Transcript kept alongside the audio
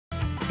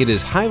It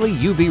is highly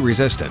UV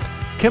resistant,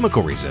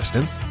 chemical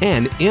resistant,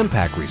 and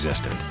impact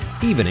resistant,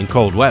 even in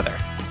cold weather.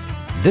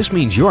 This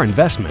means your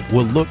investment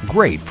will look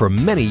great for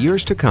many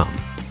years to come.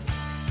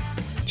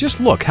 Just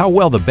look how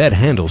well the bed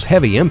handles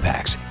heavy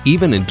impacts,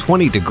 even in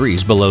 20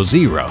 degrees below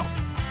zero.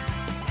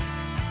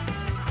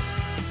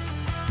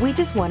 We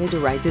just wanted to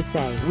write to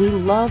say we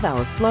love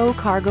our Flow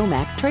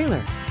CargoMax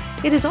trailer.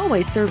 It has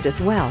always served us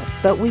well,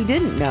 but we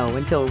didn't know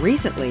until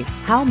recently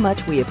how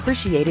much we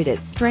appreciated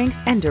its strength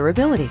and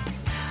durability.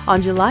 On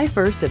July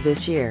 1st of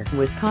this year,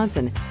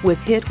 Wisconsin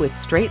was hit with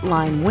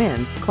straight-line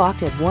winds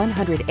clocked at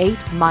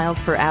 108 miles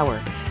per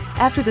hour.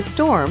 After the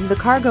storm, the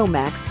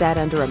CargoMax sat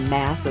under a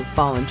mass of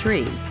fallen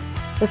trees.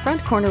 The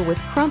front corner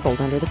was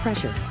crumpled under the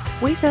pressure.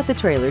 We set the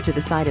trailer to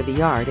the side of the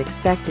yard,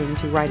 expecting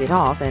to write it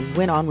off, and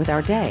went on with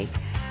our day.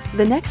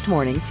 The next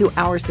morning, to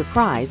our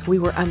surprise, we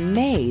were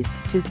amazed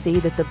to see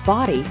that the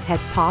body had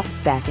popped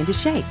back into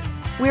shape.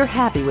 We're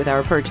happy with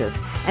our purchase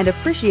and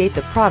appreciate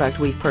the product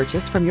we've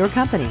purchased from your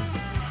company.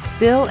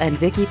 Bill and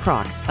Vicki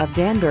Prock of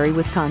Danbury,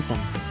 Wisconsin.